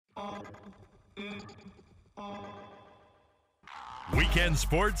Weekend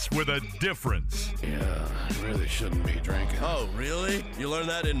sports with a difference. Yeah, I really shouldn't be drinking. Oh, really? You learned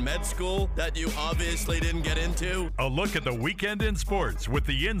that in med school that you obviously didn't get into? A look at the weekend in sports with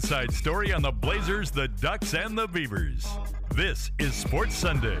the inside story on the Blazers, the Ducks, and the Beavers. This is Sports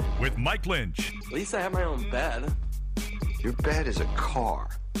Sunday with Mike Lynch. At least I have my own bed. Your bed is a car.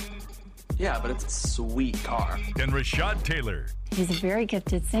 Yeah, but it's a sweet car. And Rashad Taylor. He's a very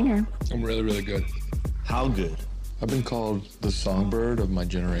gifted singer. I'm really, really good. How good? I've been called the songbird of my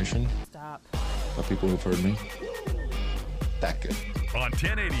generation. Stop. By people who've heard me. That good. On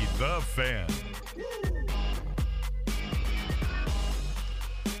 1080 The Fan.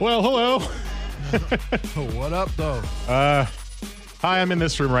 Well, hello. What up, though? Hi, I'm in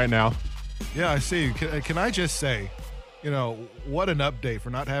this room right now. Yeah, I see you. Can I just say, what an update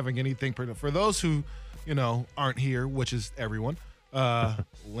for not having anything. For those who, aren't here, which is everyone,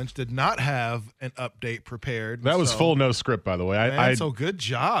 Lynch did not have an update prepared. That was full no script, by the way. So good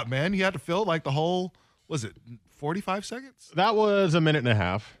job, man. You had to fill like the whole, was it 45 seconds? That was a minute and a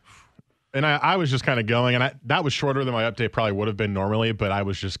half. And I was just kind of going, and that was shorter than my update probably would have been normally, but I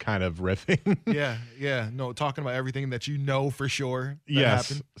was just kind of riffing. Yeah. No, talking about everything that you know for sure that yes.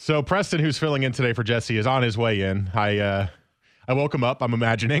 happened. So Preston, who's filling in today for Jesse, is on his way in. I woke him up, I'm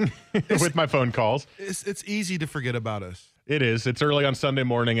imagining, with my phone calls. It's easy to forget about us. It is. It's early on Sunday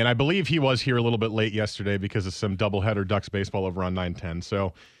morning, and I believe he was here a little bit late yesterday because of some doubleheader Ducks baseball over on 910.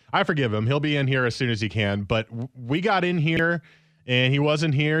 So I forgive him. He'll be in here as soon as he can. But we got in here, and he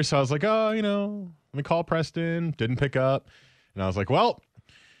wasn't here, so I was like, let me call Preston. Didn't pick up. And I was like, well,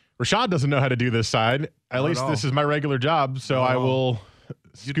 Rashad doesn't know how to do this side. At least this is my regular job, so I will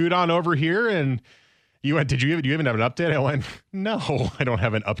scoot on over here. And you went, do you even have an update? I went, no, I don't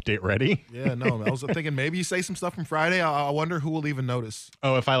have an update ready. Yeah, no. I was thinking maybe you say some stuff from Friday. I wonder who will even notice.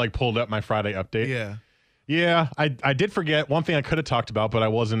 Oh, if I pulled up my Friday update? Yeah. Yeah, I did forget. One thing I could have talked about, but I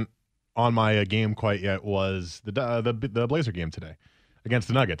wasn't on my game quite yet, was the Blazer game today against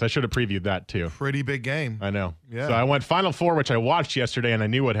the Nuggets. I should have previewed that too. Pretty big game. I know. Yeah. So I went Final Four, which I watched yesterday, and I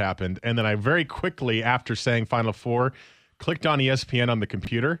knew what happened. And then I very quickly, after saying Final Four, clicked on ESPN on the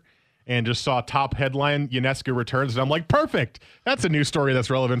computer and just saw top headline, Ionescu returns. And I'm like, perfect. That's a news story that's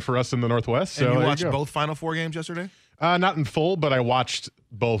relevant for us in the Northwest. So and you watched both Final Four games yesterday? Not in full, but I watched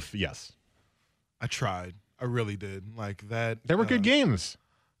both, yes. I tried. I really did. Like that. They were good games.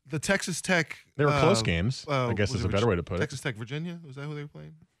 The Texas Tech. They were close games, I guess is a better way to put it. Texas Tech, Virginia? Was that who they were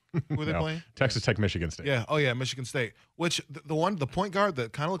playing? Who were they playing? Texas Tech, Michigan State. Yeah. Oh, yeah, Michigan State. Which, the point guard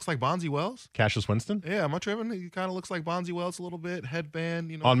that kind of looks like Bonzi Wells? Cassius Winston? Yeah, am I tripping? He kind of looks like Bonzi Wells a little bit.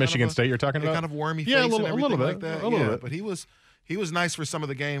 Headband, On Michigan State you're talking about? Kind of wormy face and everything like that. A little bit. But he was nice for some of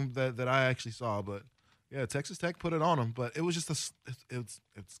the game that I actually saw. But, yeah, Texas Tech put it on him. But it was just it's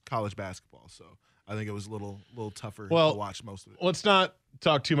college basketball, so I think it was a little tougher to watch most of it. Let's not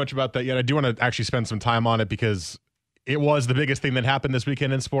talk too much about that yet. I do want to actually spend some time on it because it was the biggest thing that happened this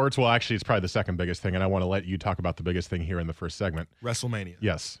weekend in sports. Well, actually, it's probably the second biggest thing, and I want to let you talk about the biggest thing here in the first segment. WrestleMania.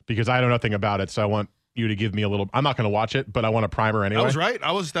 Yes, because I know nothing about it, so I want you to give me a little. I'm not going to watch it, but I want a primer anyway. That was right.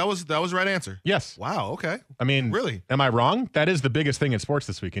 That was the right answer. Yes. Wow. Okay. I mean, really? Am I wrong? That is the biggest thing in sports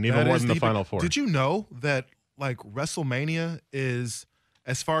this weekend, even more than the Final Four. Did you know that WrestleMania is,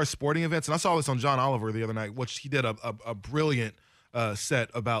 as far as sporting events, and I saw this on John Oliver the other night, which he did a brilliant set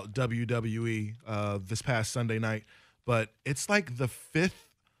about WWE this past Sunday night, but it's like the fifth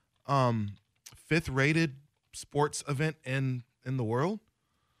rated sports event in the world.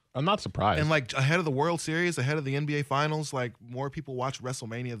 I'm not surprised. And ahead of the World Series, ahead of the NBA Finals, more people watch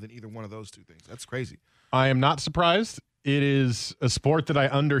WrestleMania than either one of those two things. That's crazy. I am not surprised. It is a sport that I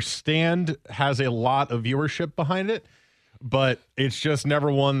understand has a lot of viewership behind it, but it's just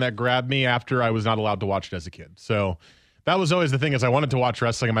never one that grabbed me after I was not allowed to watch it as a kid. So that was always the thing, is I wanted to watch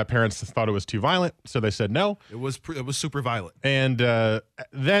wrestling, and my parents thought it was too violent, so they said no. It was super violent. And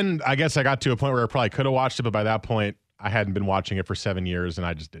then I guess I got to a point where I probably could have watched it, but by that point, I hadn't been watching it for 7 years, and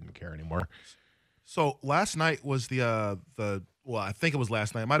I just didn't care anymore. So last night was I think it was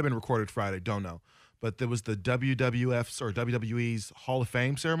last night. It might have been recorded Friday, don't know. But there was the WWE's Hall of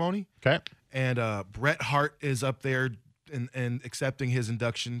Fame ceremony. Okay. And Bret Hart is up there and accepting his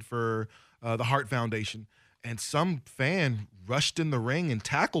induction for the Hart Foundation. And some fan rushed in the ring and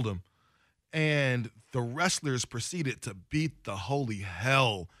tackled him. And the wrestlers proceeded to beat the holy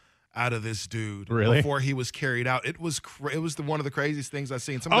hell out of this dude before he was carried out. It was one of the craziest things I've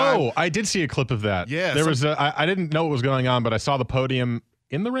seen. I did see a clip of that. Yeah. There was I didn't know what was going on, but I saw the podium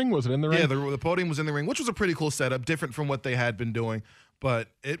in the ring. Was it in the ring? Yeah, the podium was in the ring, which was a pretty cool setup, different from what they had been doing. But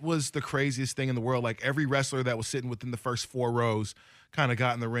it was the craziest thing in the world. Like every wrestler that was sitting within the first 4 rows kind of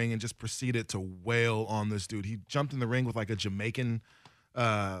got in the ring and just proceeded to wail on this dude. He jumped in the ring with like a Jamaican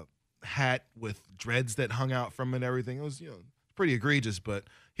hat with dreads that hung out from it and everything. It was, pretty egregious, but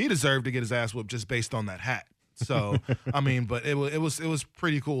he deserved to get his ass whooped just based on that hat. So, I mean, but it was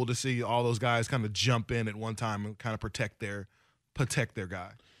pretty cool to see all those guys kind of jump in at one time and kind of protect their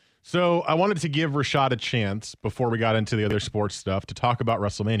guy. So I wanted to give Rashad a chance before we got into the other sports stuff to talk about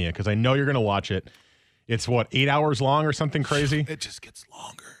WrestleMania, because I know you're going to watch it. It's 8 hours long or something crazy? It just gets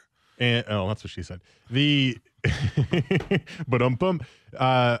longer. And that's what she said. I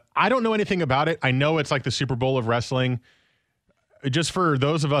don't know anything about it. I know it's like the Super Bowl of wrestling. Just for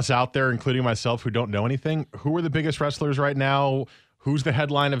those of us out there, including myself, who don't know anything, who are the biggest wrestlers right now? Who's the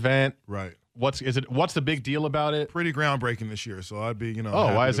headline event? Right. What's the big deal about it? Pretty groundbreaking this year, so I'd be,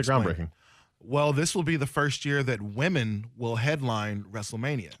 why is it groundbreaking? Well, this will be the first year that women will headline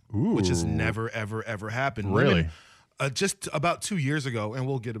WrestleMania, which has never, ever, ever happened. Really? Women, just about 2 years ago, and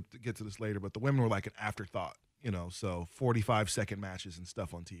we'll get to this later, but the women were like an afterthought, so 45-second matches and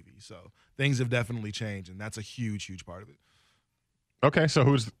stuff on TV. So things have definitely changed, and that's a huge, huge part of it. Okay,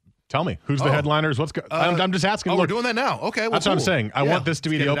 so tell me, who's the headliners? I'm just asking. Oh, we're doing that now. Okay, well, that's what I'm saying. I want this to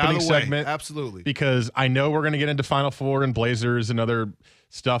be the opening segment. Absolutely. Because I know we're going to get into Final Four and Blazers and other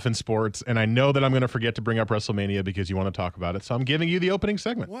stuff in sports, and I know that I'm going to forget to bring up WrestleMania because you want to talk about it. So I'm giving you the opening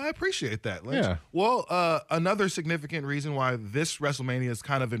segment. Well, I appreciate that, Lynch. Yeah. Well, another significant reason why this WrestleMania is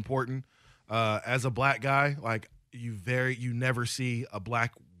kind of important, as a black guy, like you never see a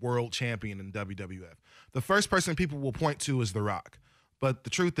black world champion in WWF. The first person people will point to is The Rock. But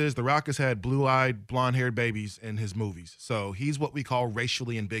the truth is, The Rock has had blue-eyed, blonde-haired babies in his movies. So he's what we call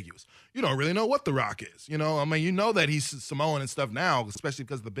racially ambiguous. You don't really know what The Rock is. I mean, you know that he's Samoan and stuff now, especially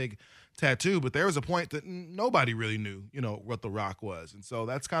because of the big tattoo. But there was a point that nobody really knew, what The Rock was. And so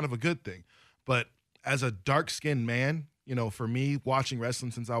that's kind of a good thing. But as a dark-skinned man, for me, watching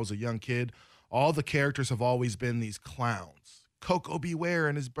wrestling since I was a young kid, all the characters have always been these clowns. Coco Beware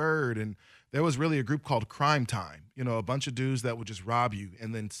and his bird, and there was really a group called Crime Time, a bunch of dudes that would just rob you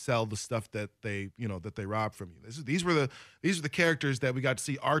and then sell the stuff that they robbed from you. These were the characters that we got to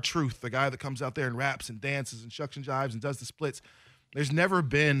see. R-Truth, the guy that comes out there and raps and dances and shucks and jives and does the splits. There's never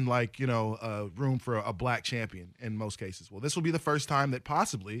been room for a black champion in most cases. Well, this will be the first time that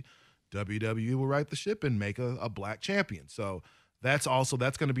possibly WWE will right the ship and make a black champion. So that's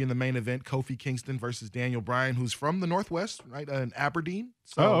going to be in the main event, Kofi Kingston versus Daniel Bryan, who's from the Northwest, right, in Aberdeen.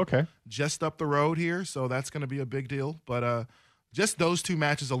 So okay. Just up the road here, so that's going to be a big deal. But just those two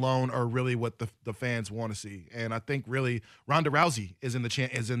matches alone are really what the fans want to see. And I think really Ronda Rousey is in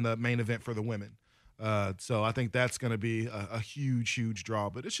the main event for the women. So I think that's going to be a huge, huge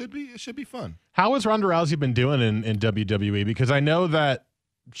draw. But it should be fun. How has Ronda Rousey been doing in WWE? Because I know that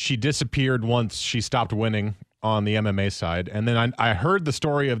she disappeared once she stopped winning on the MMA side. And then I heard the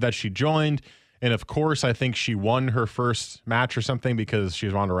story of that she joined, and of course I think she won her first match or something because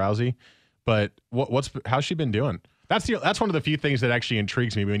she's Ronda Rousey. But how's she been doing? That's one of the few things that actually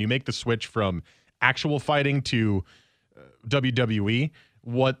intrigues me when you make the switch from actual fighting to WWE.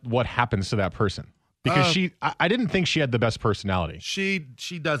 What happens to that person? Because I didn't think she had the best personality. She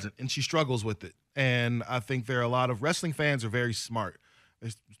doesn't, and she struggles with it. And I think there are a lot of wrestling fans are very smart.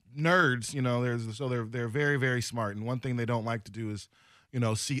 There's nerds, they're very, very smart. And one thing they don't like to do is,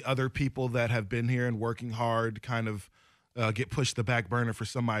 see other people that have been here and working hard kind of get pushed to the back burner for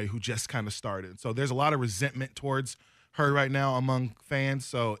somebody who just kind of started. So there's a lot of resentment towards her right now among fans.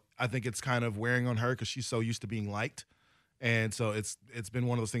 So I think it's kind of wearing on her because she's so used to being liked. And so it's been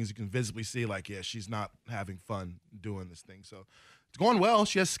one of those things you can visibly see, like, yeah, she's not having fun doing this thing. So it's going well.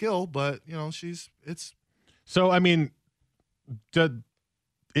 She has skill, but, So, I mean,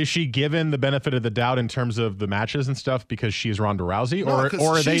 is she given the benefit of the doubt in terms of the matches and stuff because she's Ronda Rousey? No,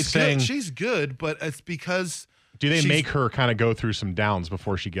 or are they saying she's good, but it's because do they make her kind of go through some downs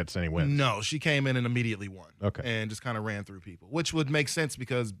before she gets any wins? No, she came in and immediately won. Okay. And just kind of ran through people, which would make sense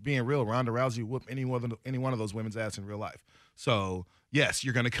because being real, Ronda Rousey whooped any one of those women's ass in real life. So, yes,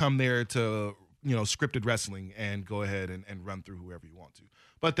 you're going to come there to, scripted wrestling and go ahead and run through whoever you want to.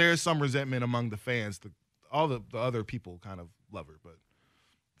 But there's some resentment among the fans. All the other people kind of love her, but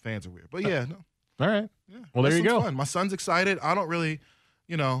fans are weird. But yeah, no. All right. Yeah. Well, there you go. Fun. My son's excited. I don't really,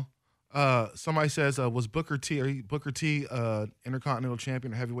 somebody says, was Booker T Intercontinental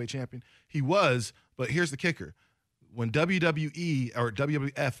Champion or Heavyweight Champion? He was, but here's the kicker. When WWE or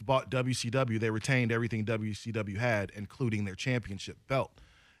WWF bought WCW, they retained everything WCW had, including their championship belt.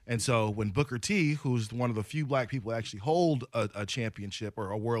 And so when Booker T, who's one of the few black people who actually hold a championship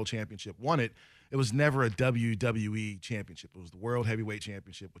or a world championship, won it, it was never a WWE championship. It was the World Heavyweight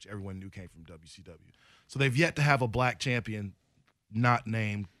Championship, which everyone knew came from WCW. So they've yet to have a black champion not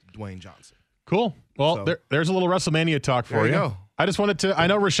named Dwayne Johnson. Cool. Well, So- there's a little WrestleMania talk for There you you. go. I just wanted to, I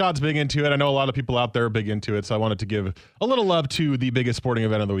know Rashad's big into it. I know a lot of people out there are big into it. So I wanted to give a little love to the biggest sporting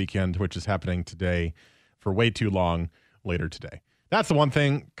event of the weekend, which is happening today for way too long later today. That's the one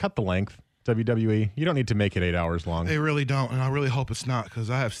thing. Cut the length, WWE. You don't need to make it 8 hours long. They really don't, and I really hope it's not because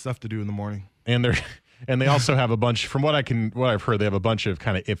I have stuff to do in the morning. And they also have a bunch, from what I've heard, they have a bunch of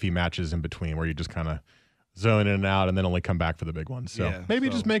kind of iffy matches in between where you just kind of zone in and out and then only come back for the big ones. So Yeah, maybe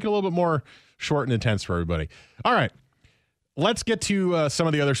so- just make it a little bit more short and intense for everybody. All right. Let's get to some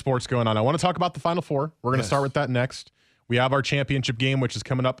of the other sports going on. I want to talk about the Final Four. We're going to start with that next. We have our championship game, which is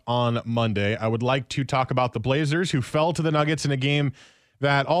coming up on Monday. I would like to talk about the Blazers, who fell to the Nuggets in a game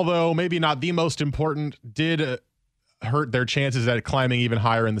that, although maybe not the most important, did hurt their chances at climbing even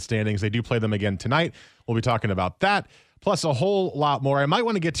higher in the standings. They do play them again tonight. We'll be talking about that, plus a whole lot more. I might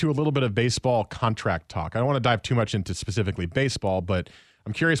want to get to a little bit of baseball contract talk. I don't want to dive too much into specifically baseball, but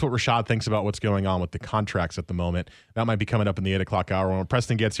I'm curious what Rashad thinks about what's going on with the contracts at the moment. That might be coming up in the 8 o'clock hour. When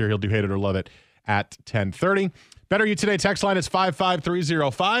Preston gets here, he'll do Hate It or Love It at 10:30. Better You Today text line is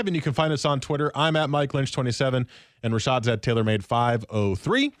 55305, and you can find us on Twitter. I'm at Mike Lynch 27, and Rashad's at TaylorMade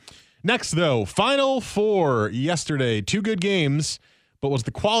 503. Next, though, Final Four yesterday. 2 good games, but was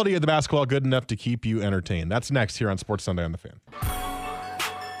the quality of the basketball good enough to keep you entertained? That's next here on Sports Sunday on the Fan.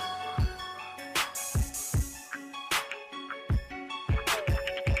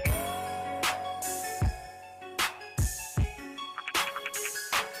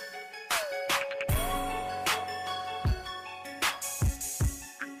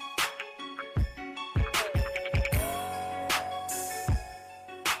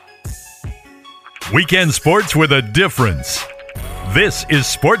 Weekend sports with a difference. This is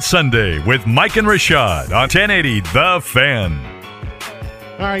Sports Sunday with Mike and Rashad on 1080 The Fan.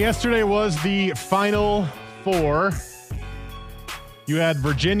 All right, yesterday was the Final Four. You had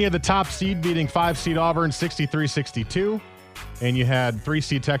Virginia, the top seed, beating 5-seed Auburn 63-62. And you had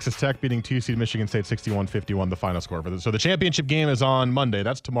 3-seed Texas Tech beating 2-seed Michigan State 61-51, the final score for this. So the championship game is on Monday.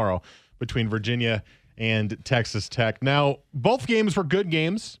 That's tomorrow between Virginia and Texas Tech. Now, both games were good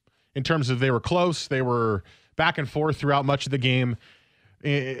games in terms of they were close. They were back and forth throughout much of the game.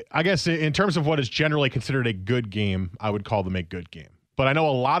 I guess in terms of what is generally considered a good game, I would call them a good game. But I know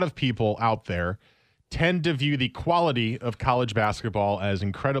a lot of people out there tend to view the quality of college basketball as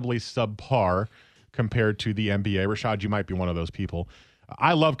incredibly subpar compared to the NBA. Rashad, you might be one of those people.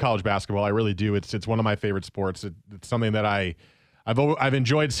 I love college basketball. I really do. It's one of my favorite sports. It's something that I've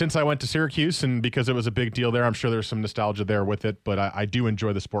enjoyed since I went to Syracuse, and because it was a big deal there, I'm sure there's some nostalgia there with it, but I do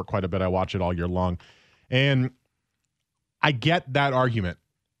enjoy the sport quite a bit. I watch it all year long. And I get that argument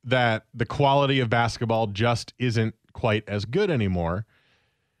that the quality of basketball just isn't quite as good anymore.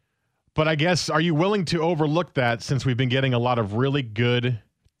 But I guess, are you willing to overlook that since we've been getting a lot of really good,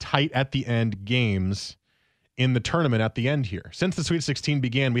 tight at the end games in the tournament at the end here? Since the Sweet 16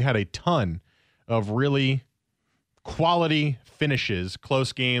 began, we had a ton of really quality finishes,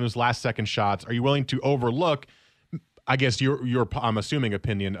 close games, last second shots. Are you willing to overlook, I guess, your I'm assuming,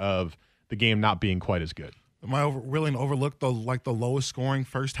 opinion of the game not being quite as good? Am I willing to overlook the lowest scoring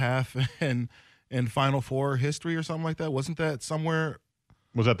first half in Final Four history or something like that? Wasn't that somewhere?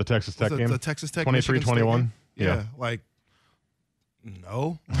 Was that the Texas Tech game? The Texas Tech 23-21? Yeah,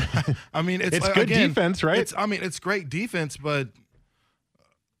 no. I mean, it's good defense, right? It's great defense, but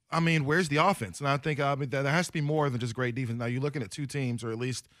I mean, where's the offense? And I think there has to be more than just great defense. Now you're looking at two teams, or at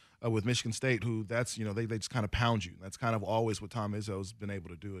least with Michigan State, who they just kind of pound you. That's kind of always what Tom Izzo's been able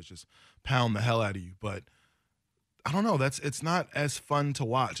to do, is just pound the hell out of you. But I don't know. It's not as fun to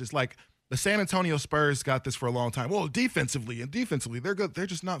watch. It's like the San Antonio Spurs got this for a long time. Well, defensively they're good. They're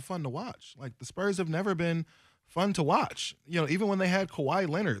just not fun to watch. Like, the Spurs have never been fun to watch. Even when they had Kawhi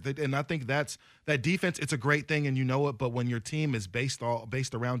Leonard, and I think that defense, it's a great thing, and you know it. But when your team is based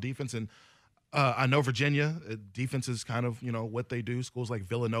around defense, and I know Virginia defense is kind of what they do. Schools like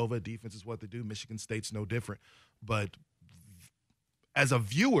Villanova, defense is what they do. Michigan State's no different. But as a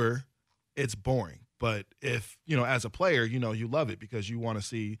viewer, it's boring. But if as a player, you love it because you want to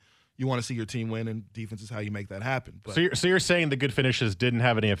see your team win, and defense is how you make that happen. But so you're saying the good finishes didn't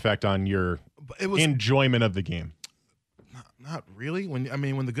have any effect on your enjoyment of the game? Not really. When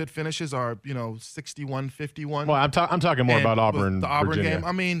the good finishes are 61-51. Well, I'm talking more about Auburn. The Auburn Virginia game.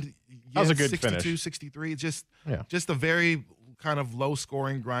 I mean, that was a good 62-63. Just a very kind of low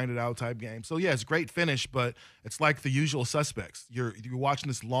scoring, grinded out type game. So yeah, it's a great finish, but it's like the usual suspects. You're watching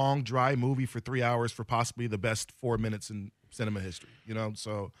this long, dry movie for 3 hours for possibly the best 4 minutes in cinema history.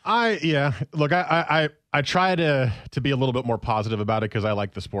 So Look, I try to be a little bit more positive about it because I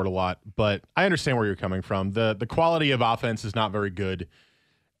like the sport a lot, but I understand where you're coming from. The quality of offense is not very good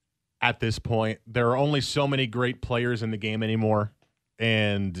at this point. There are only so many great players in the game anymore,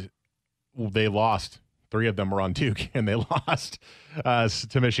 and they lost. 3 of them were on Duke, and they lost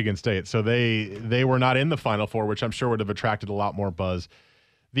to Michigan State. So they were not in the Final Four, which I'm sure would have attracted a lot more buzz.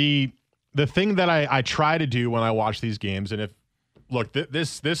 The thing that I try to do when I watch these games, and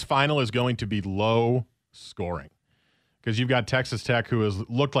this final is going to be low scoring because you've got Texas Tech, who has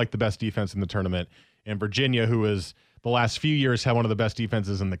looked like the best defense in the tournament, and Virginia, who has the last few years had one of the best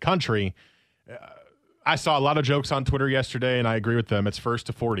defenses in the country. I saw a lot of jokes on Twitter yesterday, and I agree with them. It's 1st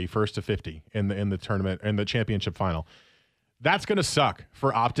to 40, 1st to 50 in the tournament, in the championship final. That's going to suck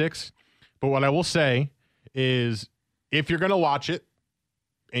for optics. But what I will say is if you're going to watch it,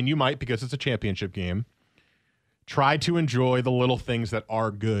 and you might because it's a championship game, try to enjoy the little things that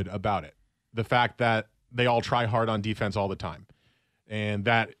are good about it. The fact that they all try hard on defense all the time. And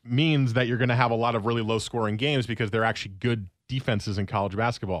that means that you're going to have a lot of really low-scoring games because they're actually good defenses in college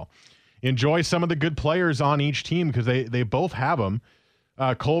basketball. Enjoy some of the good players on each team because they both have them.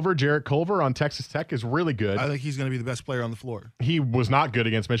 Jarrett Culver on Texas Tech is really good. I think he's going to be the best player on the floor. He was not good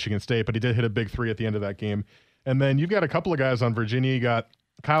against Michigan State, but he did hit a big 3 at the end of that game. And then you've got a couple of guys on Virginia. You got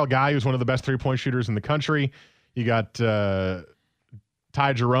Kyle Guy, who's one of the best three-point shooters in the country. You got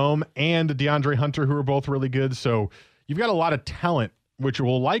Ty Jerome and DeAndre Hunter, who are both really good. So you've got a lot of talent, which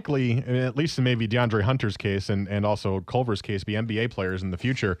will likely, at least in maybe DeAndre Hunter's case and also Culver's case, be NBA players in the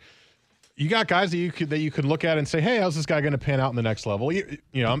future. You got guys that you could look at and say, hey, how's this guy going to pan out in the next level?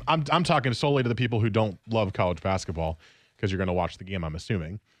 I'm talking solely to the people who don't love college basketball because you're going to watch the game, I'm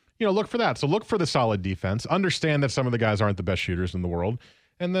assuming. Look for that. So look for the solid defense. Understand that some of the guys aren't the best shooters in the world.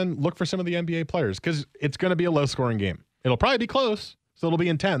 And then look for some of the NBA players because it's going to be a low-scoring game. It'll probably be close, so it'll be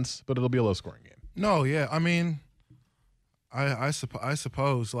intense, but it'll be a low-scoring game. No, yeah. I mean, I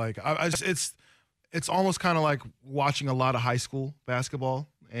suppose. Like, it's almost kind of like watching a lot of high school basketball.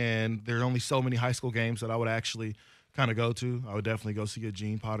 And there are only so many high school games that I would actually kind of go to. I would definitely go see a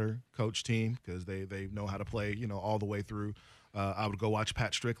Gene Potter coach team because they know how to play, all the way through. I would go watch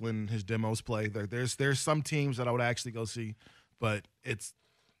Pat Strickland, his demos play. There's some teams that I would actually go see, but it's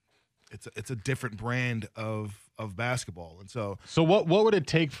a different brand of basketball. And so what would it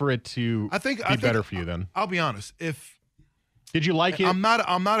take for it to be better for you then? I'll be honest. Did you like it? I'm not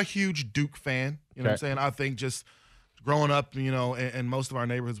a huge Duke fan. You know what I'm saying? I think just growing up, in most of our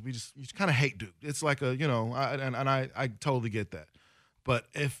neighborhoods, you just kind of hate Duke. It's like I totally get that. But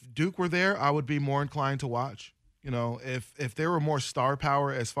if Duke were there, I would be more inclined to watch. If there were more star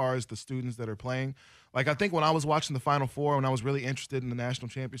power as far as the students that are playing. Like, I think when I was watching the Final Four, when I was really interested in the national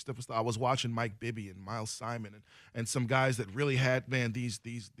championship, I was watching Mike Bibby and Miles Simon and some guys that really had,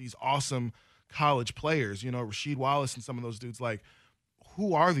 these awesome college players, Rasheed Wallace and some of those dudes, like,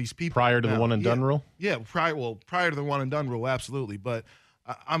 who are these people? Prior to the one and done rule? Yeah, prior to the one and done rule, absolutely. But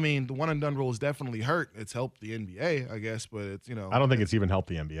I mean, the one and done rule has definitely hurt. It's helped the NBA, I guess, but it's I don't think it's even helped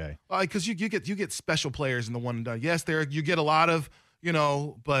the NBA. Because you get special players in the one and done. Yes, you get a lot of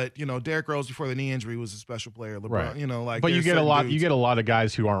but Derrick Rose before the knee injury was a special player. LeBron, right. But you get a lot. Dudes. You get a lot of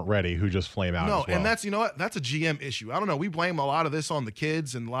guys who aren't ready who just flame out. No, as well. And that's that's a GM issue. I don't know. We blame a lot of this on the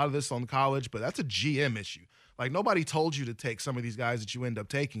kids and a lot of this on college, but that's a GM issue. Like, nobody told you to take some of these guys that you end up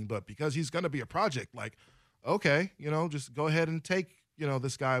taking, but because he's going to be a project, like, okay, just go ahead and take,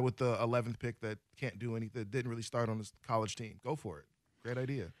 this guy with the 11th pick that can't do anything, that didn't really start on his college team. Go for it. Great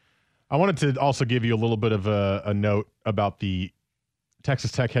idea. I wanted to also give you a little bit of a note about the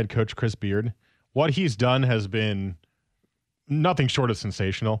Texas Tech head coach, Chris Beard. What he's done has been nothing short of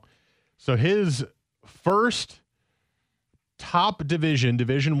sensational. So his first top Division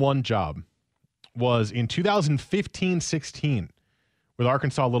I job was in 2015-16 with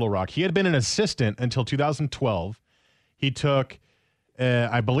Arkansas Little Rock. He had been an assistant until 2012. He took,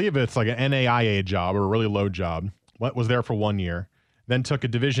 I believe it's like an NAIA job or a really low job. Was there for 1 year. Then took a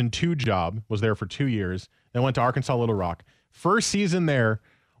Division II job, was there for 2 years. Then went to Arkansas Little Rock. First season there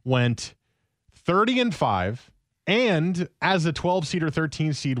went 30-5, and as a 12 seed or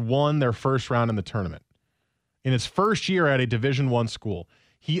 13 seed, won their first round in the tournament. In his first year at a Division I school.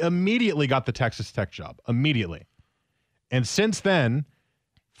 He immediately got the Texas Tech job. Immediately. And since then,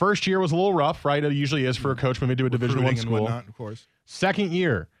 first year was a little rough, right? It usually is for a coach when they do a Division I school. Whatnot, of course. Second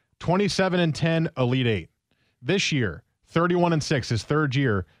year, 27-10, Elite Eight. This year, 31-6, his third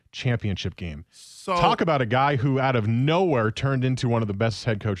year, championship game. So, talk about a guy who out of nowhere turned into one of the best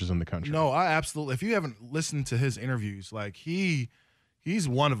head coaches in the country. No, I absolutely. If you haven't listened to his interviews, like he's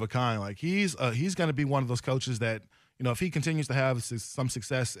one of a kind. Like he's going to be one of those coaches that if he continues to have some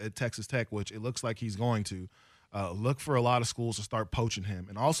success at Texas Tech, which it looks like he's going to, look for a lot of schools to start poaching him,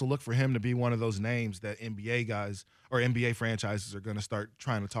 and also look for him to be one of those names that NBA guys or NBA franchises are going to start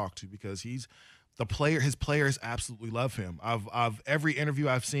trying to talk to, because he's the player. His players absolutely love him. I've every interview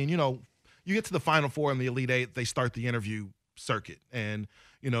I've seen, you get to the Final Four and the Elite Eight, they start the interview circuit, and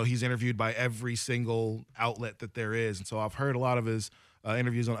he's interviewed by every single outlet that there is, and so I've heard a lot of his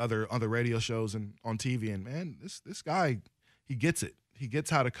interviews on other radio shows and on TV, and man, this guy, he gets it. He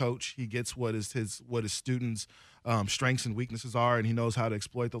gets how to coach. He gets what his students' strengths and weaknesses are, and he knows how to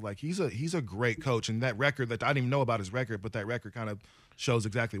exploit them. Like, he's a great coach, and that record, that I didn't even know about his record, but that record kind of shows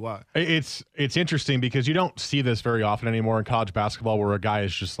exactly why. It's interesting because you don't see this very often anymore in college basketball, where a guy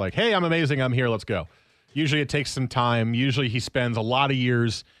is just like, "Hey, I'm amazing. I'm here. Let's go." Usually, it takes some time. Usually, he spends a lot of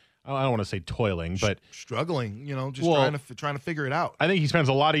years. I don't want to say toiling, but struggling. Trying to figure it out. I think he spends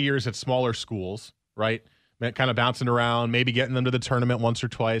a lot of years at smaller schools, right? Kind of bouncing around, maybe getting them to the tournament once or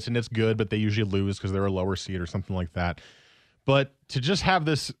twice, and it's good, but they usually lose because they're a lower seed or something like that. But to just have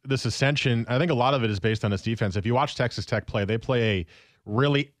this ascension, I think a lot of it is based on his defense. If you watch Texas Tech play, they play a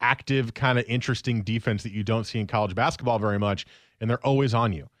really active, kind of interesting defense that you don't see in college basketball very much, and they're always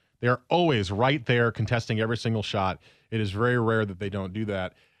on you. They're always right there contesting every single shot. It is very rare that they don't do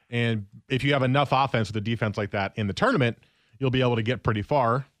that. And if you have enough offense with a defense like that in the tournament, you'll be able to get pretty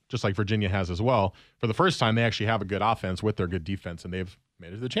far, just like Virginia has as well. For the first time, they actually have a good offense with their good defense, and they've made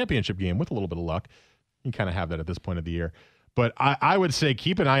it to the championship game with a little bit of luck. You kind of have that at this point of the year. But I would say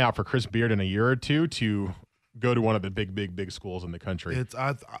keep an eye out for Chris Beard in a year or two to go to one of the big schools in the country.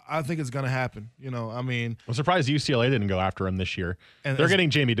 I think it's going to happen. I'm surprised UCLA didn't go after him this year. And they're getting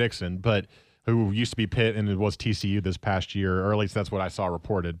Jamie Dixon, but who used to be Pitt and it was TCU this past year, or at least that's what I saw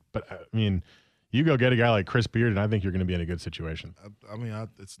reported. But, you go get a guy like Chris Beard, and I think you're going to be in a good situation.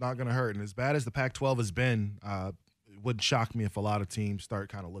 It's not going to hurt. And as bad as the Pac-12 has been, it wouldn't shock me if a lot of teams start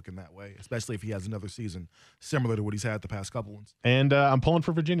kind of looking that way, especially if he has another season similar to what he's had the past couple ones. And I'm pulling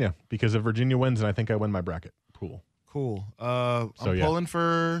for Virginia, because if Virginia wins, then I think I win my bracket. Cool. I'm pulling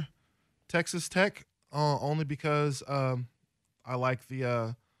for Texas Tech only because I like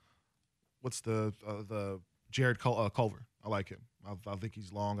the Jared Culver. I like him. I think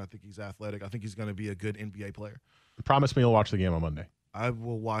he's long. I think he's athletic. I think he's going to be a good NBA player. Promise me you'll watch the game on Monday. I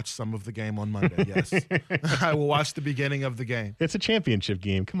will watch some of the game on Monday, yes. I will watch the beginning of the game. It's a championship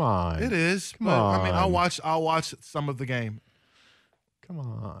game. Come on. It is. Come on. I'll watch some of the game. Come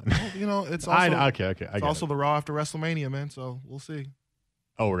on. Well, it's also it's also the Raw after WrestleMania, man, so we'll see.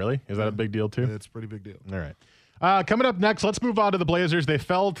 Oh, really? Is that a big deal too? It's a pretty big deal. All right. Coming up next, let's move on to the Blazers. They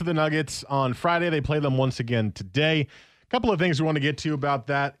fell to the Nuggets on Friday. They play them once again today. Couple of things we want to get to about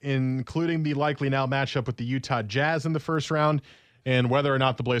that, including the likely now matchup with the Utah Jazz in the first round, and whether or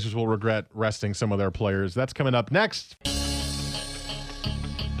not the Blazers will regret resting some of their players. That's coming up next.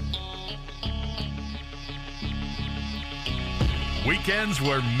 Weekends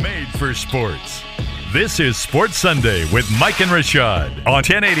were made for sports. This is Sports Sunday with Mike and Rashad on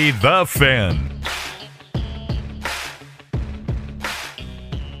 1080 The Fan.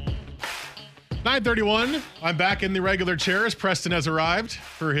 .9:31. I'm back in the regular chairs. Preston has arrived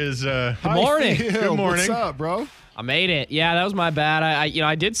for his Good morning. Good morning. What's up, bro? I made it. Yeah, that was my bad.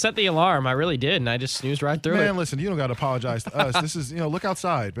 I did set the alarm. I really did, and I just snoozed right through it. Man, listen, you don't got to apologize to us. This is, look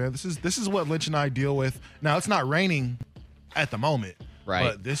outside, man. This is what Lynch and I deal with. Now, it's not raining at the moment,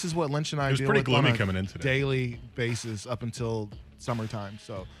 right? But this is what Lynch and I deal with. It was pretty gloomy coming in today. Daily basis up until summertime.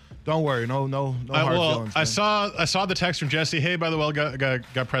 So don't worry, no hard feelings. I saw the text from Jesse. Hey, by the way,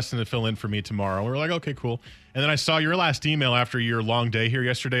 got Preston to fill in for me tomorrow. We were like, okay, cool. And then I saw your last email after your long day here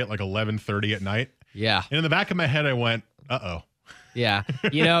yesterday at like 11:30 at night. Yeah. And in the back of my head, I went, uh-oh. Yeah.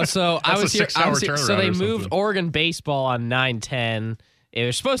 So I was here. So they moved Oregon baseball on 9/10. It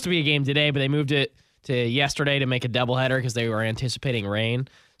was supposed to be a game today, but they moved it to yesterday to make a doubleheader because they were anticipating rain.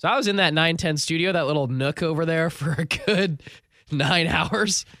 So I was in that 9:10 studio, that little nook over there, for a good 9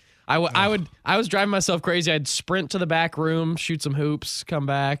 hours. I was driving myself crazy. I'd sprint to the back room, shoot some hoops, come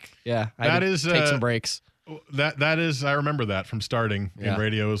back. Yeah, take some breaks. That is, I remember that from starting in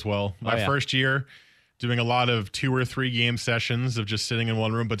radio as well. My first year, doing a lot of 2 or 3 game sessions of just sitting in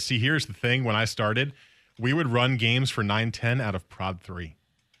one room. But see, here's the thing: when I started, we would run games for 9:10 out of Prod 3.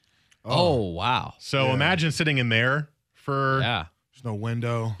 Oh wow! So imagine sitting in there for There's no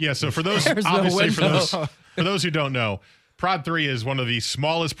window. Yeah. So for those for those who don't know, Prod 3 is one of the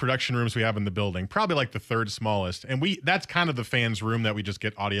smallest production rooms we have in the building, probably like the 3rd smallest. And that's kind of the fans' room that we just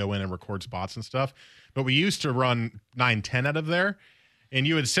get audio in and record spots and stuff. But we used to run 9:10 out of there, and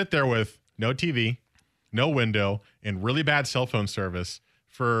you would sit there with no TV, no window, and really bad cell phone service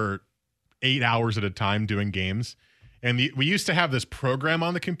for 8 hours at a time doing games. And we used to have this program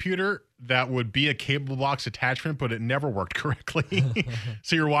on the computer that would be a cable box attachment, but it never worked correctly.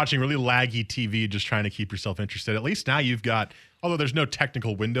 So you're watching really laggy TV just trying to keep yourself interested. At least now you've got, although there's no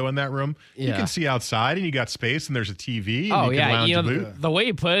technical window in that room, you can see outside and you got space and there's a TV. And you can lounge and loot. The way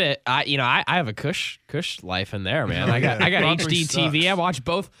you put it, I have a cush life in there, man. I got HD TV. I watched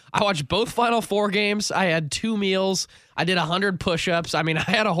both Final Four games. I had 2 meals. I did 100 push-ups. I mean, I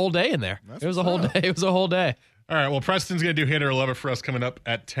had a whole day in there. It was a whole day. It was a whole day. All right, well, Preston's going to do Hit or Love It for us coming up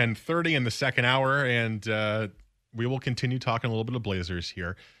at 10:30 in the second hour, and we will continue talking a little bit of Blazers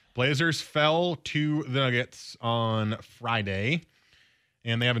here. Blazers fell to the Nuggets on Friday,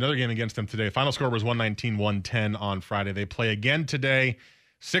 and they have another game against them today. Final score was 119-110 on Friday. They play again today,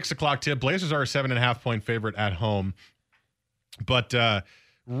 6 o'clock tip. Blazers are a 7.5-point favorite at home, but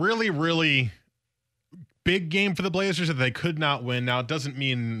really, really big game for the Blazers that they could not win. Now, it doesn't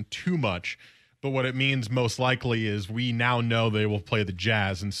mean too much, but what it means most likely is we now know they will play the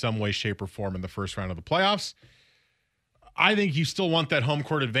Jazz in some way, shape, or form in the first round of the playoffs. I think you still want that home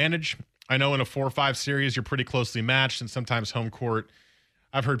court advantage. I know in a 4-5 series, you're pretty closely matched, and sometimes home court,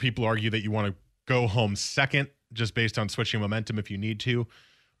 I've heard people argue that you want to go home second just based on switching momentum if you need to.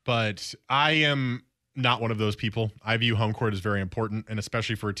 But I am not one of those people. I view home court as very important, and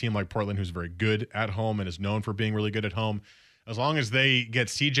especially for a team like Portland who's very good at home and is known for being really good at home. As long as they get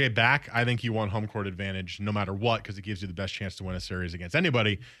CJ back, I think you want home court advantage no matter what, because it gives you the best chance to win a series against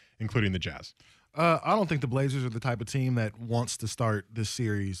anybody, including the Jazz. I don't think the Blazers are the type of team that wants to start this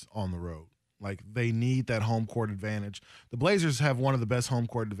series on the road. Like, they need that home court advantage. The Blazers have one of the best home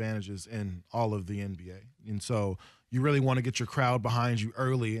court advantages in all of the NBA. And so you really want to get your crowd behind you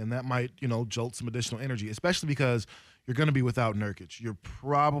early, and that might, jolt some additional energy, especially because you're going to be without Nurkic. You're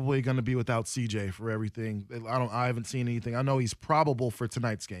probably going to be without CJ for everything. I haven't seen anything. I know he's probable for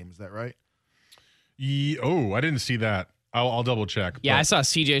tonight's game. Is that right? I didn't see that. I'll double check. Yeah, I saw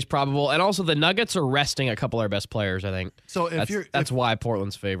CJ's probable, and also the Nuggets are resting a couple of their best players, I think. So that's why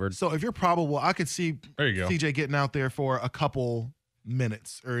Portland's favored. So if you're probable, I could see CJ getting out there for a couple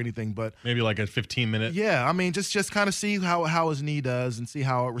minutes or anything, but maybe like a 15-minute. Yeah, I mean, just kind of see how his knee does and see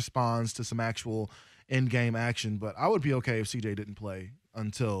how it responds to some actual in-game action. But I would be okay if CJ didn't play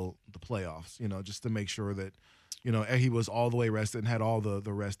until the playoffs, just to make sure that, he was all the way rested and had all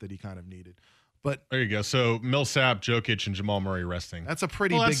the rest that he kind of needed. But there you go. So Millsap, Jokic, and Jamal Murray resting. That's a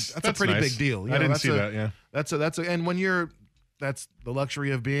pretty big. That's a pretty big deal. I didn't see that. Yeah. That's and when that's the luxury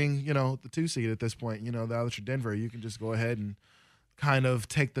of being, the 2 seed at this point. Now that you're Denver, you can just go ahead and kind of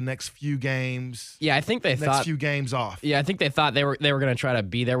take the next few games. Yeah, I think they thought next few games off. Yeah, I think they thought they were going to try to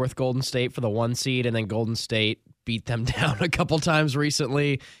be there with Golden State for the 1 seed, and then Golden State beat them down a couple times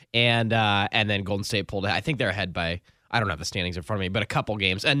recently, and then Golden State pulled it. I think they're ahead by, I don't have the standings in front of me, but a couple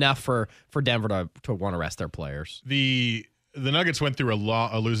games, enough for Denver to want to rest their players. The Nuggets went through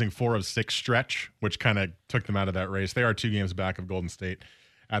a losing 4 of 6 stretch, which kind of took them out of that race. They are 2 games back of Golden State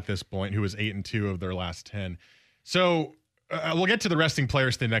at this point, who was 8-2 of their last 10. So we'll get to the resting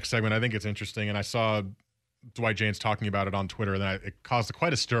players in the next segment. I think it's interesting, and I saw Dwight Jaynes talking about it on Twitter, and it caused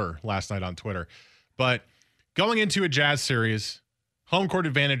quite a stir last night on Twitter. But going into a Jazz series, home court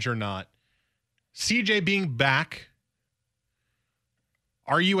advantage or not, CJ being back,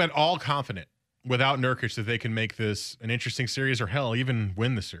 are you at all confident without Nurkic that they can make this an interesting series or, hell, even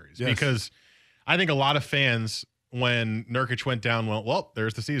win the series? Yes. Because I think a lot of fans, when Nurkic went down, well,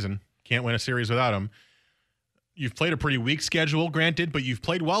 there's the season. Can't win a series without him. You've played a pretty weak schedule, granted, but you've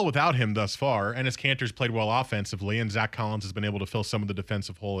played well without him thus far. And as Kanter's played well offensively, and Zach Collins has been able to fill some of the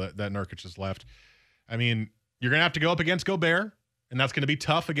defensive hole that Nurkic has left. I mean, you're going to have to go up against Gobert, and that's going to be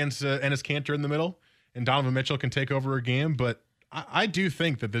tough against Enes Kanter in the middle. And Donovan Mitchell can take over a game, but I do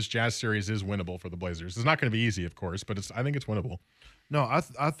think that this Jazz series is winnable for the Blazers. It's not going to be easy, of course, but I think it's winnable. No,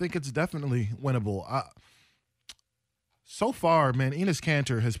 I think it's definitely winnable. So far, man, Enes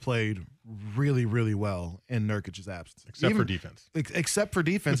Kanter has played really, really well in Nurkic's absence. Except for defense. Except for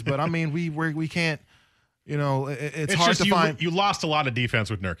defense, but I mean, we can't, it's hard to find. You lost a lot of defense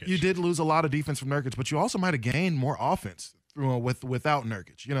with Nurkic. You did lose a lot of defense from Nurkic, but you also might have gained more offense without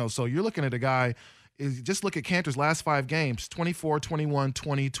Nurkic. So you're looking at a guy. Just look at Kanter's last 5 games, 24, 21,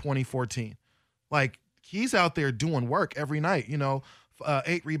 20, 20, 14. Like, he's out there doing work every night,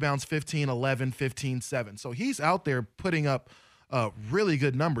 8 rebounds, 15, 11, 15, 7. So he's out there putting up really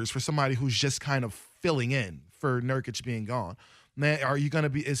good numbers for somebody who's just kind of filling in for Nurkic being gone. Man,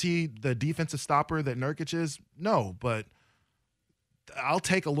 is he the defensive stopper that Nurkic is? No, but I'll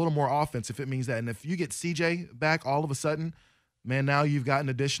take a little more offense if it means that. And if you get CJ back all of a sudden, man, now you've got an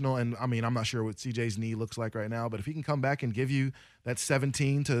additional, and I mean, I'm not sure what CJ's knee looks like right now, but if he can come back and give you that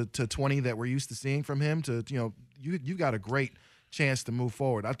 17 to 20 that we're used to seeing from him, you've got a great chance to move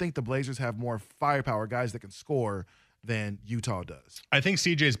forward. I think the Blazers have more firepower, guys that can score, than Utah does. I think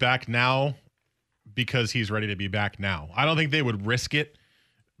CJ's back now because he's ready to be back now. I don't think they would risk it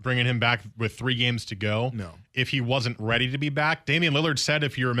bringing him back with 3 games to go. No. If he wasn't ready to be back. Damian Lillard said,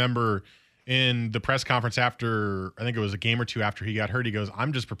 if you remember, in the press conference after, I think it was a game or two after he got hurt, he goes,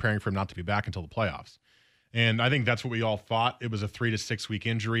 I'm just preparing for him not to be back until the playoffs. And I think that's what we all thought. It was a 3 to 6 week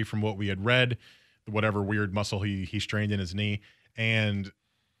injury from what we had read, whatever weird muscle he strained in his knee. And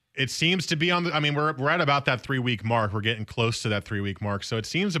it seems to be we're at about that 3 week mark. We're getting close to that 3 week mark. So it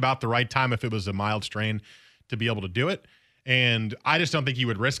seems about the right time if it was a mild strain to be able to do it. And I just don't think you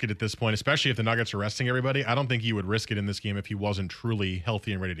would risk it at this point, especially if the Nuggets are resting everybody. I don't think you would risk it in this game if he wasn't truly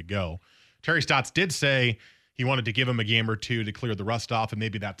healthy and ready to go. Terry Stotts did say he wanted to give him a game or two to clear the rust off, and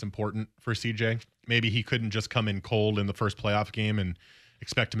maybe that's important for CJ. Maybe he couldn't just come in cold in the first playoff game and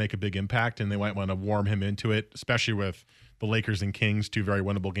expect to make a big impact, and they might want to warm him into it, especially with the Lakers and Kings, 2 very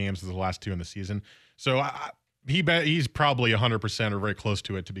winnable games as the last 2 in the season. So he's probably 100% or very close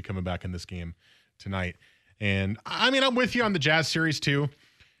to it to be coming back in this game tonight. And I'm with you on the Jazz series too.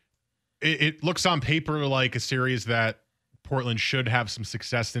 It looks on paper like a series that Portland should have some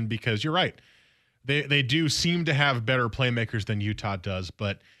success in because you're right. They do seem to have better playmakers than Utah does,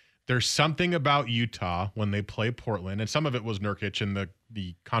 but there's something about Utah when they play Portland, and some of it was Nurkic and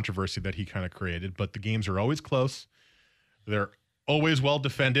the controversy that he kind of created, but the games are always close. They're always well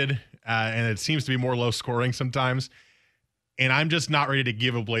defended, and it seems to be more low scoring sometimes. And I'm just not ready to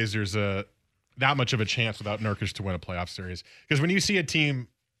give a Blazers that much of a chance without Nurkic to win a playoff series. Because when you see a team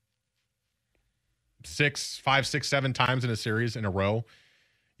 5, 6, 7 times in a series in a row,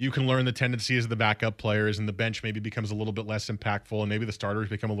 you can learn the tendencies of the backup players, and the bench maybe becomes a little bit less impactful, and maybe the starters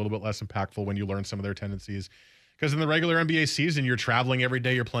become a little bit less impactful when you learn some of their tendencies. Because in the regular NBA season, you're traveling every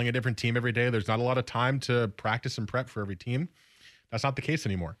day, you're playing a different team every day. There's not a lot of time to practice and prep for every team. That's not the case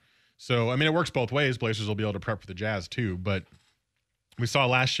anymore. So, it works both ways. Blazers will be able to prep for the Jazz too, but we saw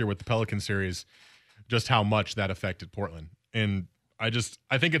last year with the Pelican series just how much that affected Portland. And I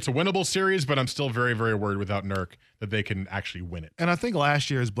think it's a winnable series, but I'm still very, very worried without Nurk that they can actually win it. And I think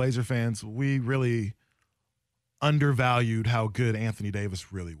last year as Blazer fans, we really undervalued how good Anthony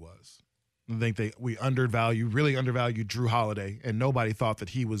Davis really was. I think we really undervalued Drew Holiday, and nobody thought that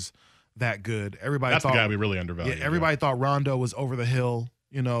he was that good. That's the guy we really undervalued. Yeah, everybody thought Rondo was over the hill.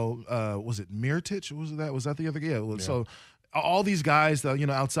 Was it Mirotic? Was that the other guy? Yeah. So all these guys,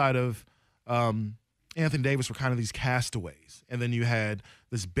 outside of Anthony Davis, were kind of these castaways, and then you had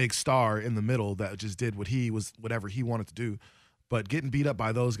this big star in the middle that just did whatever he wanted to do. But getting beat up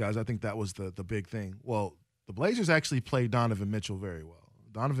by those guys, I think that was the big thing. Well, the Blazers actually played Donovan Mitchell very well.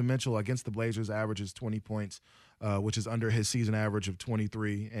 Donovan Mitchell against the Blazers averages 20 points, which is under his season average of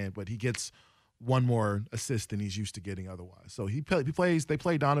 23, but he gets one more assist than he's used to getting otherwise. So they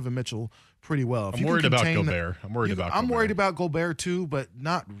play Donovan Mitchell pretty well. I'm worried about Gobert. I'm worried about Gobert too, but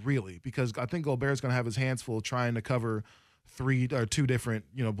not really, because I think Gobert's going to have his hands full trying to cover 2 different,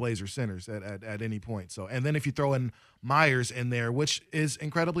 Blazer centers at any point. So, and then if you throw in Myers in there, which is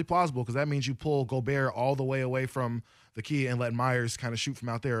incredibly plausible, because that means you pull Gobert all the way away from the key and let Myers kind of shoot from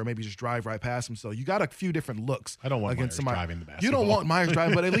out there, or maybe just drive right past him. So you got a few different looks. I don't want Myers driving the basketball. You don't want Myers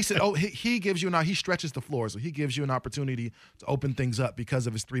driving, but at least he gives you he stretches the floor, so he gives you an opportunity to open things up because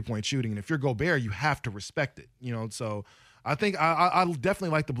of his 3-point shooting. And if you're Gobert, you have to respect it. So I think I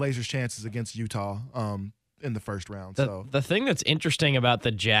definitely like the Blazers' chances against Utah in the first round. The thing that's interesting about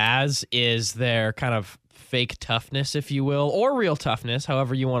the Jazz is their kind of fake toughness, if you will, or real toughness,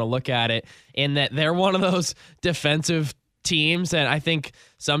 however you want to look at it, in that they're one of those defensive teams. And I think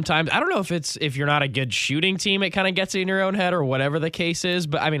sometimes, I don't know if you're not a good shooting team, it kind of gets in your own head or whatever the case is.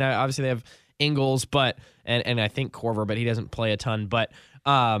 But obviously they have Ingles, and I think Korver, but he doesn't play a ton. But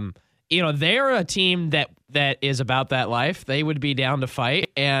they're a team that is about that life. They would be down to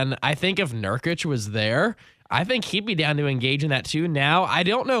fight. And I think if Nurkic was there, I think he'd be down to engage in that too. Now, I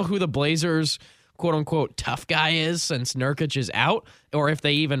don't know who the Blazers' quote-unquote tough guy is since Nurkic is out, or if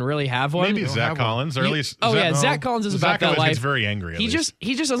they even really have one. Maybe Zach Collins, or at least Zach Collins is about that life. Gets very angry. He just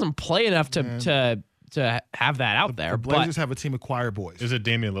doesn't play enough to have that out there. The Blazers have a team of choir boys. Is it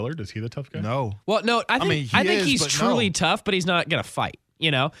Damian Lillard? Is he the tough guy? No. Well, no. I think he's truly tough, but he's not gonna fight.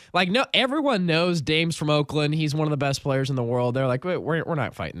 No, everyone knows Dame's from Oakland. He's one of the best players in the world. They're like, we're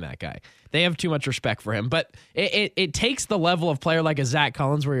not fighting that guy. They have too much respect for him. But it takes the level of player like a Zach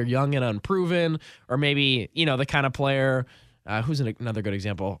Collins, where you're young and unproven, or maybe, the kind of player, who's another good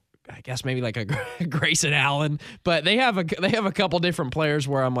example? I guess maybe like a Grayson Allen, but they have a couple different players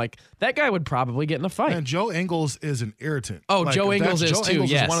where I'm like, that guy would probably get in a fight. And Joe Ingles is an irritant. Oh, like, Joe Ingles is too.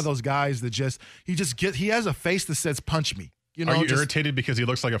 Ingles is one of those guys that he has a face that says "punch me." You know, are you irritated because he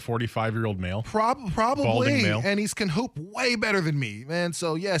looks like a 45-year-old male? Probably, balding male. And he can hoop way better than me, man.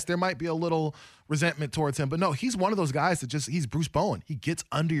 So yes, there might be a little resentment towards him, but no, he's one of those guys that he's Bruce Bowen. He gets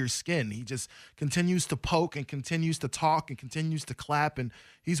under your skin. He just continues to poke and continues to talk and continues to clap, and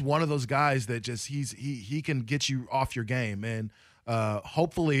he's one of those guys that he can get you off your game. And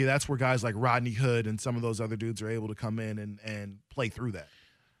hopefully that's where guys like Rodney Hood and some of those other dudes are able to come in and play through that.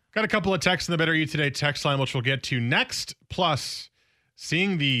 Got a couple of texts in the Better You Today text line, which we'll get to next. Plus,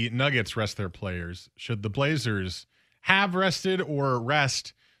 seeing the Nuggets rest their players, should the Blazers have rested or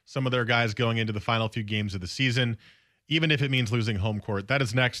rest some of their guys going into the final few games of the season, even if it means losing home court? That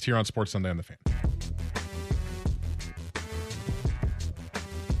is next here on Sports Sunday on the Fan.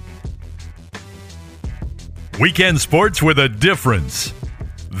 Weekend sports with a difference.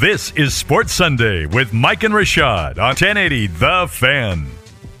 This is Sports Sunday with Mike and Rashad on 1080 The Fan.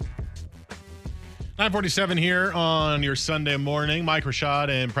 9:47 here on your Sunday morning. Mike, Rashad,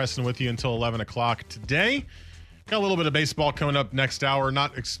 and Preston with you until 11 o'clock today. Got a little bit of baseball coming up next hour,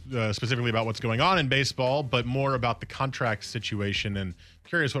 not specifically about what's going on in baseball, but more about the contract situation. And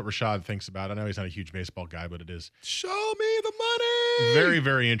curious what Rashad thinks about it. I know he's not a huge baseball guy, but it is. Show me the money! Very,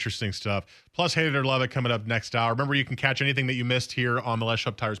 very interesting stuff. Plus, hate it or love it coming up next hour. Remember, you can catch anything that you missed here on the Les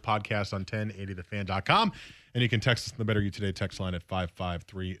Shop Tires podcast on 1080thefan.com. And you can text us in the Better You Today text line at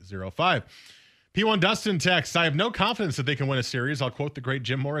 55305. P1 Dustin texts, I have no confidence that they can win a series. I'll quote the great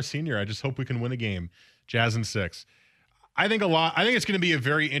Jim Morris Sr. I just hope we can win a game. Jazz in 6. I think it's going to be a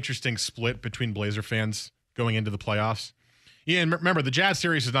very interesting split between Blazer fans going into the playoffs. Yeah, and remember, the Jazz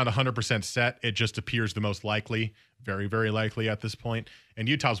series is not 100% set. It just appears the most likely, very, very likely at this point. And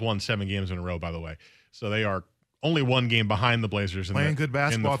Utah's won 7 games in a row, by the way. So they are only 1 game behind the Blazers. Playing good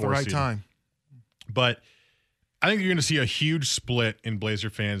basketball at the right time. But I think you're going to see a huge split in Blazer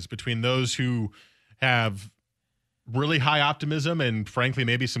fans between those who have really high optimism and, frankly,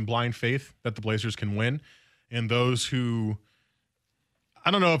 maybe some blind faith that the Blazers can win, and those who, I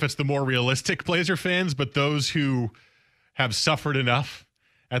don't know if it's the more realistic Blazer fans, but those who have suffered enough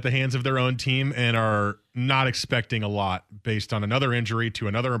at the hands of their own team and are not expecting a lot based on another injury to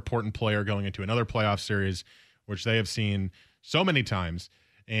another important player going into another playoff series, which they have seen so many times.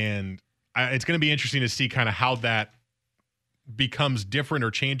 And it's going to be interesting to see kind of how that becomes different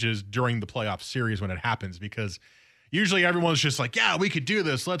or changes during the playoff series when it happens, because usually everyone's just like, yeah, we could do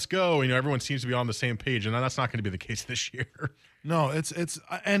this. Let's go. Everyone seems to be on the same page, and that's not going to be the case this year. No, it's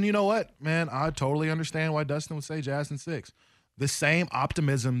and you know what, man, I totally understand why Dustin would say Jazz in 6. The same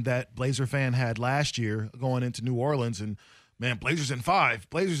optimism that Blazer fan had last year going into New Orleans, and man, Blazers in 5,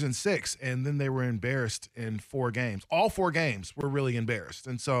 Blazers in 6, and then they were embarrassed in 4 games. All 4 games were really embarrassed.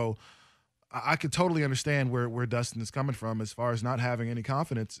 And so I could totally understand where Dustin is coming from as far as not having any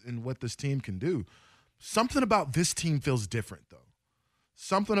confidence in what this team can do. Something about this team feels different, though.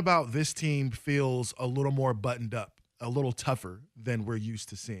 Something about this team feels a little more buttoned up, a little tougher than we're used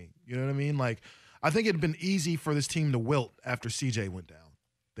to seeing. You know what I mean? Like, I think it had been easy for this team to wilt after CJ went down.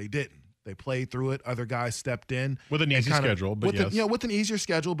 They didn't. They played through it. Other guys stepped in. With an easy schedule, but yes. With an easier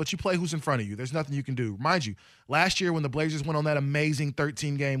schedule, but you play who's in front of you. There's nothing you can do. Mind you, last year when the Blazers went on that amazing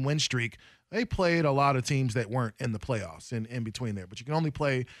 13-game win streak, they played a lot of teams that weren't in the playoffs and in between there. But you can only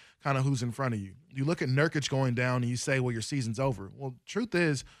play kind of who's in front of you. You look at Nurkic going down and you say, well, your season's over. Well, truth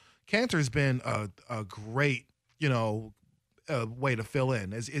is, Kanter's been a great, way to fill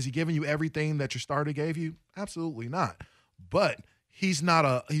in. Is he giving you everything that your starter gave you? Absolutely not. But he's not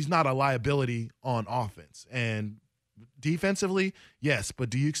a liability on offense. And defensively, yes. But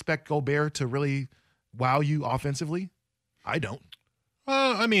do you expect Gobert to really wow you offensively? I don't.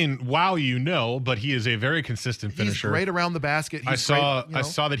 Wow, but he is a very consistent finisher. He's great around the basket. I saw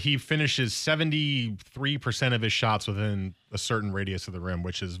that he finishes 73% of his shots within a certain radius of the rim,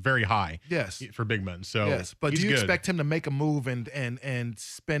 which is very high. Yes, for big men. So yes, but do you expect him to make a move and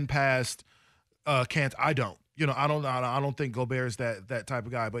spin past Kant? I don't. I don't think Gobert is that type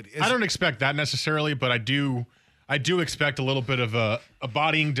of guy. But I don't expect that necessarily. But I do expect a little bit of a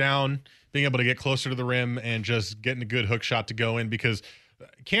bodying down, being able to get closer to the rim and just getting a good hook shot to go in, because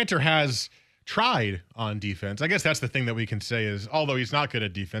Kanter has tried on defense. I guess that's the thing that we can say is, although he's not good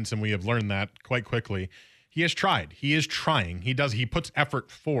at defense, and we have learned that quite quickly, he has tried. He is trying. He puts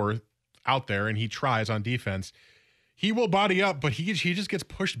effort out there, and he tries on defense. he will body up, but he just gets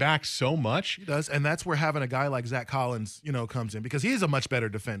pushed back so much. He does, and that's where having a guy like Zach Collins, comes in, because he's a much better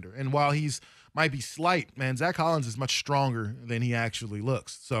defender. And while might be slight, man, Zach Collins is much stronger than he actually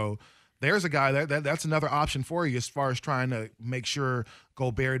looks. So there's a guy that's another option for you as far as trying to make sure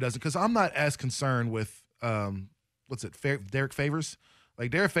Gobert doesn't. Because I'm not as concerned with Derek Favors. Like,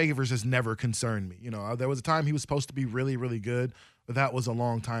 Derek Favors has never concerned me. There was a time he was supposed to be really, really good, but that was a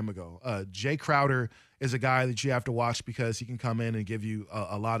long time ago. Jay Crowder is a guy that you have to watch because he can come in and give you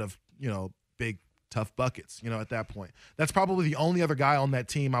a lot of, big, tough buckets, at that point. That's probably the only other guy on that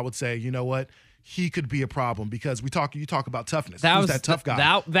team I would say, you know what, he could be a problem, because you talk about toughness. Who's that tough guy?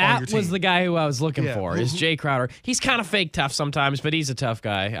 That was the guy who I was looking for, is Jay Crowder. He's kind of fake tough sometimes, but he's a tough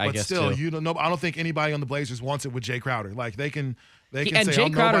guy, I guess. But still, too. I don't think anybody on the Blazers wants it with Jay Crowder. Like, they can and say, Jay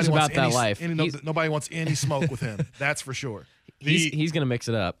Crowder's about that life. Nobody wants any smoke with him. That's for sure. He's going to mix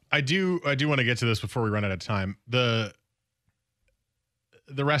it up. I do want to get to this before we run out of time. The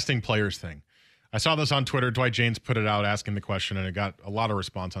resting players thing. I saw this on Twitter. Dwight James put it out asking the question, and it got a lot of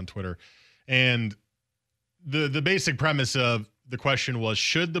response on Twitter. And the basic premise of the question was,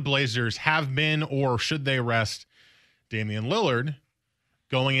 should the Blazers have been, or should they rest Damian Lillard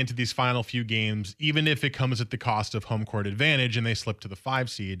going into these final few games, even if it comes at the cost of home court advantage and they slip to the 5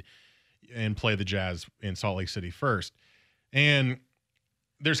 seed and play the Jazz in Salt Lake City first? And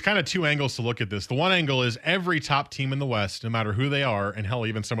there's kind of two angles to look at this. The one angle is every top team in the West, no matter who they are, and hell,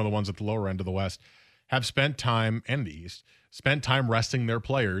 even some of the ones at the lower end of the West, have spent time, and the East, spent time resting their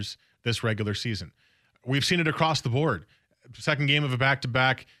players this regular season. We've seen it across the board. Second game of a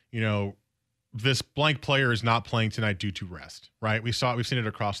back-to-back, this blank player is not playing tonight due to rest, right? We've seen it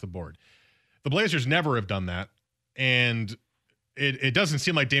across the board. The Blazers never have done that, and it doesn't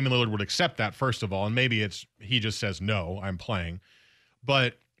seem like Damian Lillard would accept that, first of all, and maybe he just says, no, I'm playing.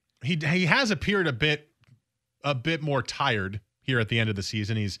 But he has appeared a bit more tired here at the end of the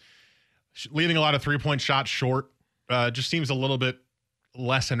season. He's leaving a lot of three-point shots short. Just seems a little bit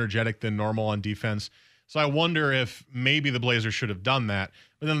less energetic than normal on defense. So I wonder if maybe the Blazers should have done that.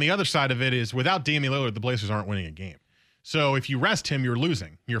 But then the other side of it is, without Damian Lillard, the Blazers aren't winning a game. So if you rest him, you're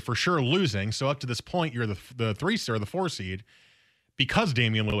losing. You're for sure losing. So up to this point, you're the 3 or the 4 seed, because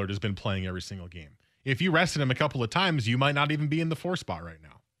Damian Lillard has been playing every single game. If you rested him a couple of times, you might not even be in the 4 spot right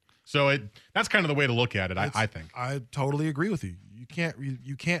now. So that's kind of the way to look at it, I think. I totally agree with you. You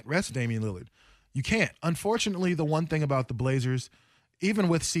can't rest Damian Lillard. You can't. Unfortunately, the one thing about the Blazers, even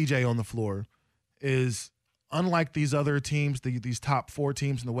with CJ on the floor, is unlike these other teams, these top 4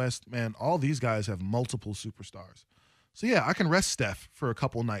 teams in the West, man, all these guys have multiple superstars. So yeah, I can rest Steph for a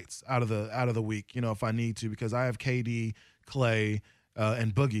couple nights out of the week, if I need to, because I have KD, Clay,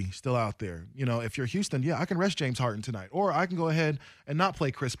 and Boogie still out there. If you're Houston, yeah, I can rest James Harden tonight. Or I can go ahead and not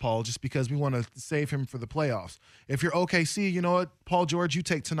play Chris Paul just because we want to save him for the playoffs. If you're OKC, you know what? Paul George, you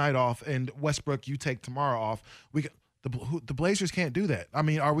take tonight off, and Westbrook, you take tomorrow off. The Blazers can't do that. I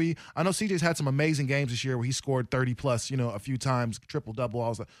mean, I know CJ's had some amazing games this year where he scored 30-plus, a few times, triple-double,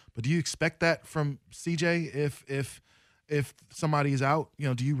 all that. But do you expect that from CJ if somebody is out?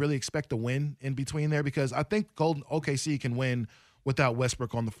 Do you really expect a win in between there? Because I think OKC can win without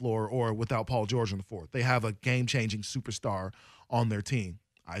Westbrook on the floor or without Paul George on the floor. They have a game-changing superstar on their team.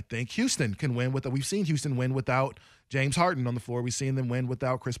 I think Houston can win we've seen Houston win without James Harden on the floor. We've seen them win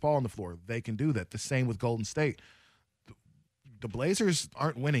without Chris Paul on the floor. They can do that. The same with Golden State. The Blazers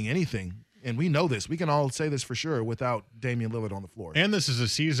aren't winning anything, and we know this. We can all say this for sure without Damian Lillard on the floor. And this is a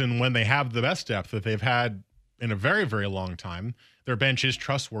season when they have the best depth that they've had in a very, very long time. Their bench is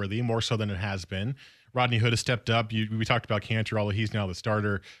trustworthy, more so than it has been. Rodney Hood has stepped up. We talked about Cantor, although he's now the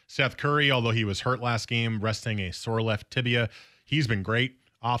starter. Seth Curry, although he was hurt last game, resting a sore left tibia, he's been great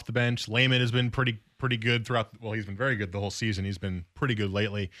off the bench. Layman has been pretty good throughout. Well, he's been very good the whole season. He's been pretty good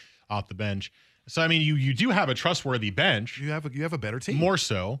lately off the bench. So I mean, you do have a trustworthy bench. You have a better team. More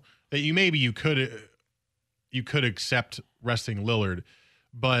so that you could accept resting Lillard,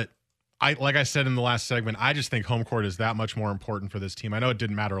 but like I said in the last segment, I just think home court is that much more important for this team. I know it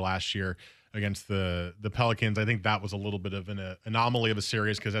didn't matter last year against the Pelicans. I think that was a little bit of an anomaly of a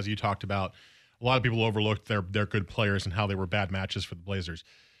series because, as you talked about, a lot of people overlooked their good players and how they were bad matches for the Blazers.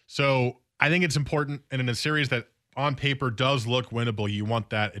 So I think it's important, and in a series that on paper does look winnable, you want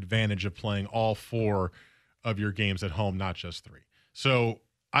that advantage of playing all 4 of your games at home, not just 3. So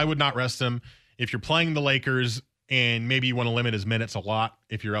I would not rest him. If you're playing the Lakers and maybe you want to limit his minutes a lot,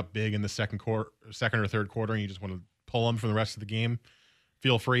 if you're up big in the second or third quarter and you just want to pull him for the rest of the game,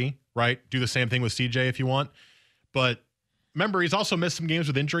 feel free, right? Do the same thing with CJ if you want. But remember, he's also missed some games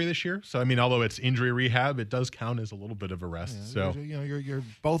with injury this year. So, I mean, although it's injury rehab, it does count as a little bit of a rest. So, your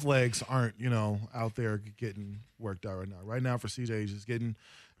both legs aren't, out there getting worked out right now. Right now for CJ, he's just getting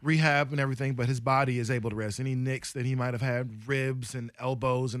rehab and everything, but his body is able to rest. Any nicks that he might have had, ribs and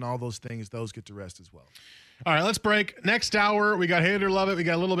elbows and all those things, those get to rest as well. All right, let's break. Next hour, we got Hate It or Love It. We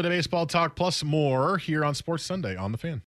got a little bit of baseball talk plus more here on Sports Sunday on The Fan.